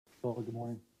Well, good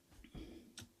morning.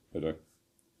 Hey, Doc.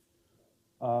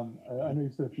 I know you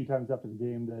said a few times after the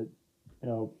game that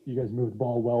you guys moved the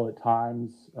ball well at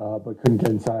times, but couldn't get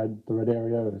inside the red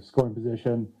area or scoring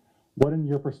position. What, in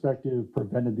your perspective,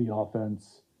 prevented the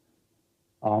offense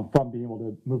from being able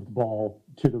to move the ball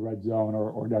to the red zone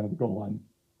or down to the goal line?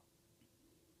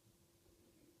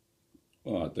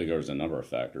 Well, I think there's a number of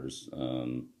factors.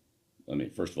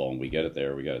 First of all, when we get it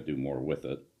there, we got to do more with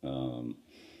it.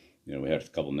 We had a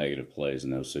couple negative plays in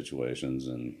those situations,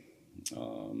 and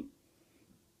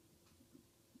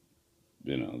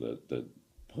that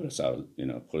put us out.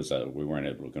 Put us out. We weren't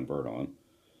able to convert on.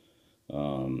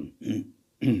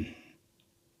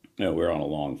 We're on a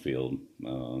long field,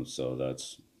 so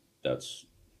that's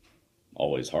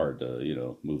always hard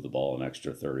to move the ball an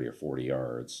extra 30 or 40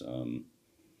 yards.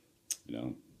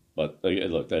 But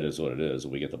look, that is what it is.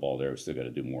 We get the ball there, we still got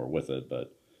to do more with it.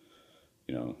 But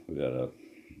we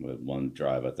had one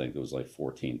drive, I think it was like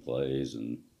 14 plays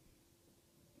and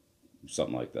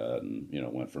something like that, and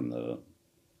went from the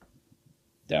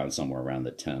down somewhere around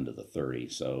the 10 to the 30.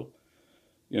 So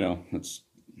it's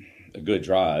a good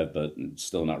drive, but it's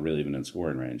still not really even in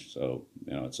scoring range. So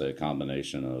it's a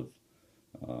combination of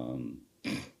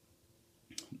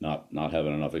not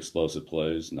having enough explosive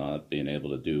plays, not being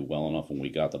able to do well enough when we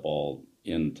got the ball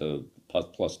into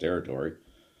plus territory,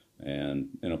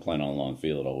 and playing on a long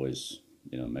field always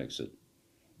makes it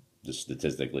just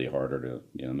statistically harder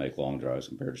to make long drives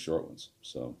compared to short ones.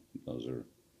 So those are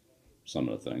some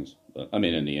of the things. But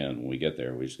in the end, when we get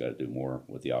there, we just got to do more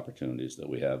with the opportunities that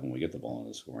we have when we get the ball in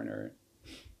the scoring area.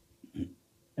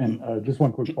 And just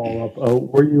one quick follow-up.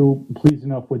 Were you pleased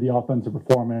enough with the offensive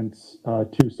performance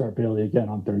to start Bailey again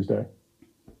on Thursday?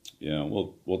 Yeah,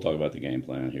 we'll talk about the game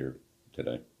plan here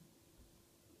today.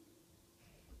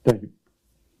 Thank you.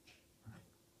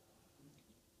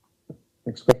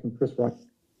 Next question, Chris Rock.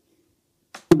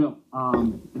 Bill,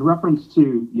 in reference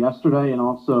to yesterday and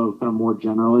also kind of more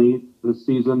generally this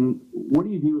season, what do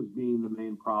you view as being the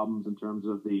main problems in terms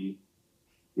of the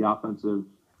offensive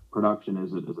production?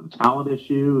 Is it a talent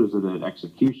issue? Is it an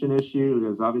execution issue?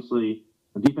 Because obviously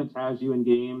the defense has you in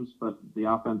games, but the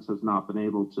offense has not been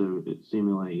able to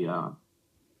seemingly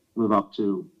live up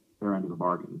to their end of the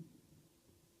bargain.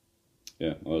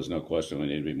 Yeah, well, there's no question we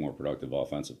need to be more productive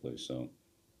offensively. So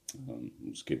we'll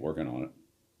just keep working on it.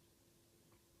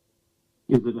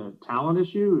 Is it a talent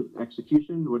issue,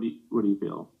 execution? What do you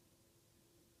feel?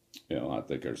 I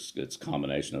think it's a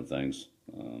combination of things.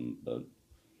 But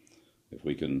if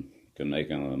we can make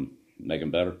them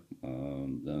better,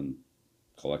 then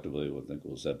collectively, I think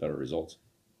we'll set better results.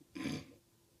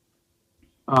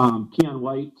 Keon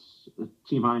White,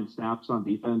 team high in snaps on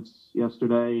defense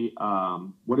yesterday.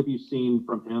 What have you seen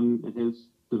from him in his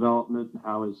development?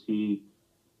 How has he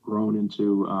grown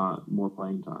into more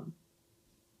playing time?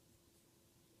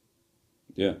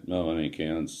 Yeah, no,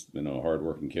 Keon's a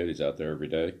hardworking kid. He's out there every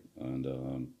day, and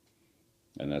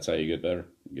that's how you get better.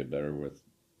 You get better with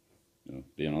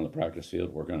being on the practice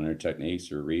field, working on your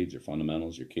techniques, your reads, your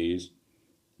fundamentals, your keys,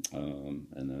 and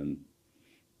then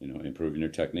improving your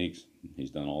techniques.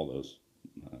 He's done all those,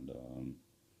 and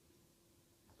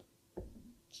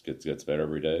gets better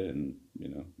every day, and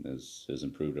has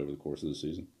improved over the course of the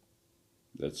season.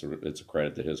 It's a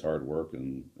credit to his hard work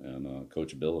and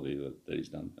coachability that he's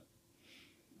done that.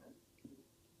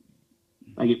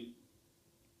 Thank you.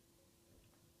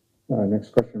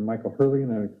 Next question, Michael Hurley,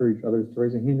 and I encourage others to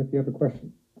raise a hand if you have a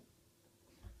question.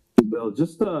 Bill,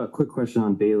 just a quick question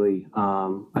on Bailey.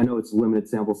 I know it's limited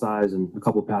sample size, and a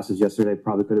couple of passes yesterday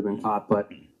probably could have been caught,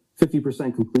 but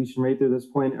 50% completion rate through this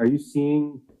point. Are you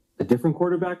seeing a different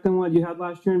quarterback than what you had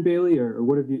last year in Bailey, or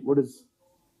what is?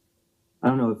 I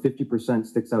don't know if 50%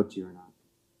 sticks out to you or not.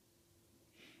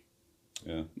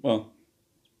 Yeah, well,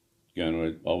 again,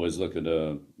 we always look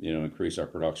to increase our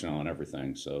production on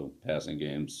everything. So passing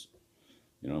games,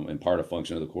 in part a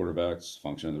function of the quarterbacks,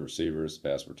 function of the receivers,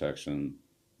 pass protection,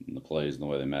 and the plays and the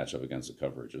way they match up against the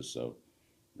coverages. So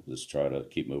we'll just try to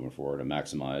keep moving forward and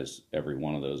maximize every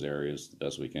one of those areas the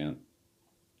best we can.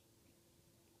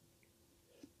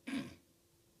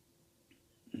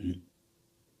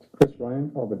 Chris Ryan,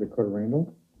 followed by Dakota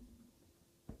Randall.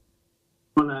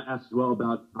 I want to ask as well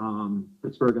about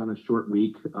Pittsburgh on a short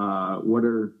week. What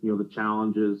are the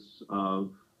challenges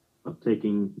of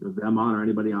taking them on or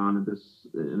anybody on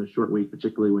in a short week,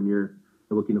 particularly when you're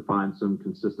looking to find some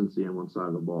consistency on one side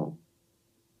of the ball?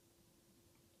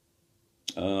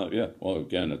 Yeah, well,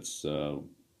 again, it's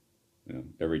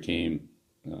every team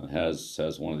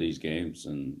has one of these games,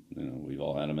 and we've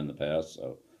all had them in the past.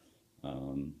 So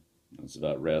it's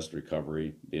about rest,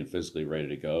 recovery, being physically ready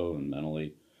to go, and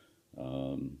mentally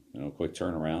Quick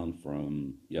turnaround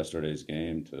from yesterday's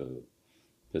game to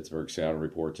Pittsburgh scouting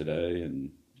report today,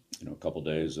 and a couple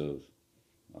days of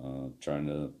trying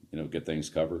to get things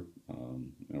covered.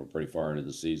 We're pretty far into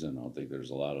the season. I don't think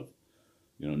there's a lot of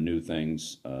new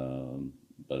things,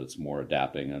 but it's more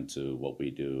adapting into what we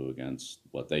do against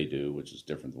what they do, which is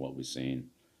different than what we've seen,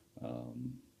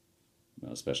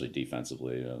 especially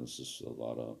defensively. There's just a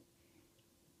lot of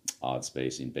odd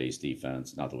spacing based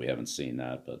defense. Not that we haven't seen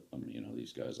that, but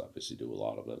these guys obviously do a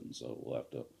lot of it, and so we'll have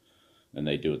to. And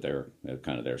they do it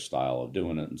kind of their style of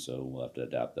doing it, and so we'll have to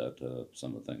adapt that to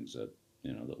some of the things that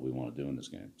that we want to do in this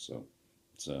game. So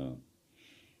it's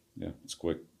it's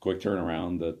quick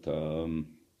turnaround that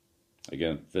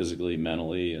again, physically,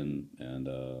 mentally, and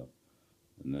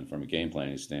then from a game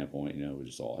planning standpoint, we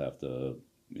just all have to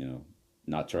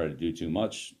not try to do too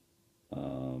much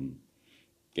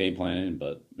game planning,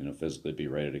 but physically be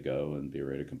ready to go and be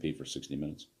ready to compete for 60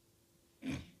 minutes.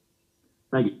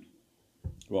 Thank you.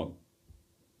 You're welcome.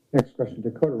 Next question,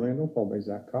 Dakota Randall, followed by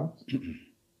Zach Cox.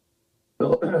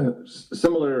 Bill,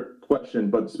 similar question,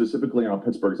 but specifically on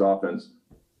Pittsburgh's offense.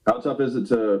 How tough is it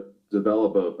to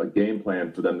develop a game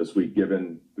plan for them this week,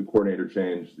 given the coordinator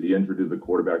change, the injury to the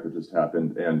quarterback that just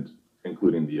happened, and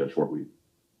including the short week?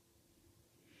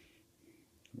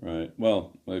 Right.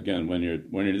 Well, again, when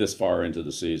you're this far into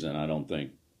the season, I don't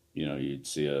think you'd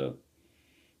see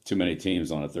too many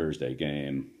teams on a Thursday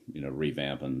game,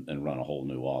 revamp and run a whole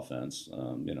new offense.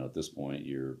 At this point,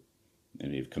 you've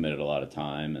committed a lot of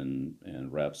time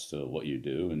and reps to what you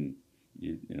do, and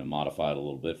you modify it a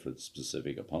little bit for the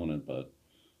specific opponent, but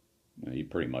you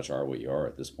pretty much are what you are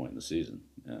at this point in the season.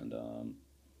 And in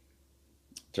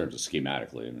terms of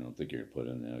schematically, I don't think you're going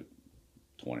to put in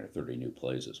 20 or 30 new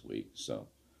plays this week. So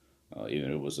even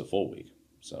if it was a full week.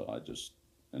 So I just,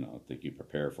 I think you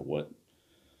prepare for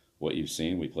what you've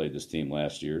seen. We played this team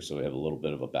last year, so we have a little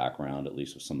bit of a background, at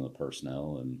least with some of the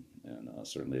personnel and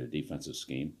certainly the defensive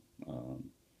scheme.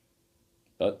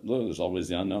 But look, there's always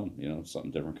the unknown.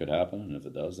 Something different could happen, and if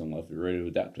it does, then we'll have to be ready to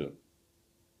adapt to it.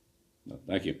 No,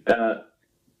 thank you.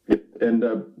 And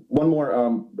one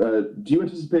more. Do you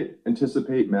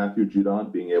anticipate Matthew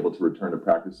Judon being able to return to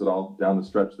practice at all down the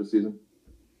stretch this season?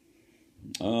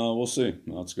 We'll see.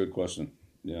 That's a good question.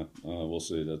 Yeah, we'll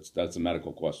see. That's a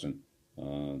medical question.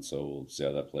 So we'll see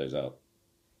how that plays out.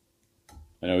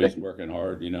 I know he's working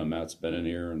hard. Matt's been in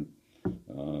here and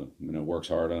works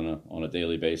hard on a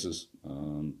daily basis.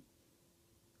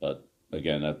 But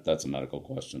again, that's a medical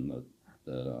question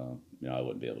that I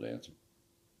wouldn't be able to answer.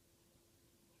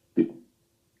 It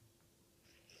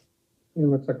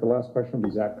looks like the last question will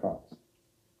be Zach Cox.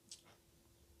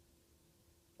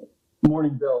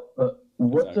 Morning, Bill.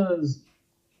 What does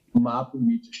Mapu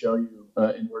need to show you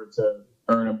in order to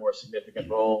earn a more significant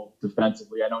role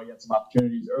defensively? I know he had some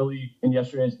opportunities early in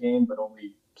yesterday's game, but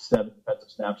only 7 defensive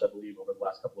snaps, I believe, over the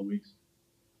last couple of weeks.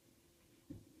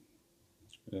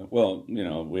 Yeah, well,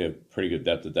 we have pretty good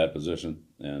depth at that position,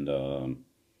 and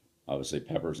obviously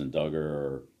Peppers and Duggar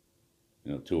are,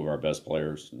 2 of our best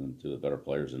players and 2 of the better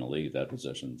players in the league at that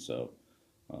position. So,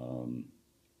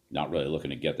 not really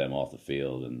looking to get them off the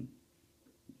field and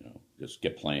just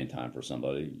get playing time for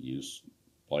somebody. Use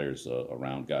players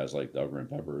around guys like Duggar and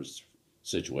Peppers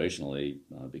situationally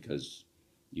because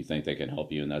you think they can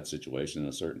help you in that situation in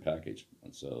a certain package.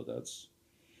 And so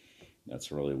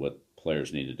that's really what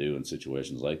players need to do in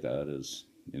situations like that is,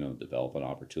 develop an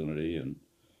opportunity and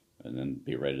then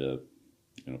be ready to,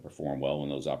 perform well when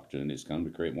those opportunities come to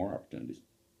create more opportunities.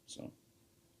 So,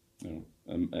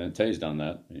 and Tay's done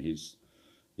that. He's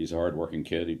a hard-working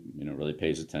kid. He, really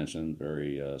pays attention,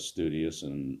 very studious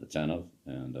and attentive,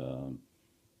 and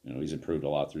he's improved a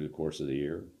lot through the course of the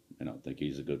year. I don't think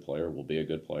he's a good player. Will be a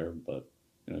good player, but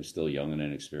he's still young and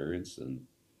inexperienced. And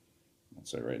I'll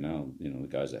say right now, the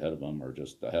guys ahead of him are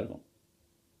just ahead of him.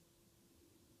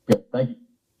 Okay, thank you.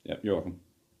 Yep, you're welcome.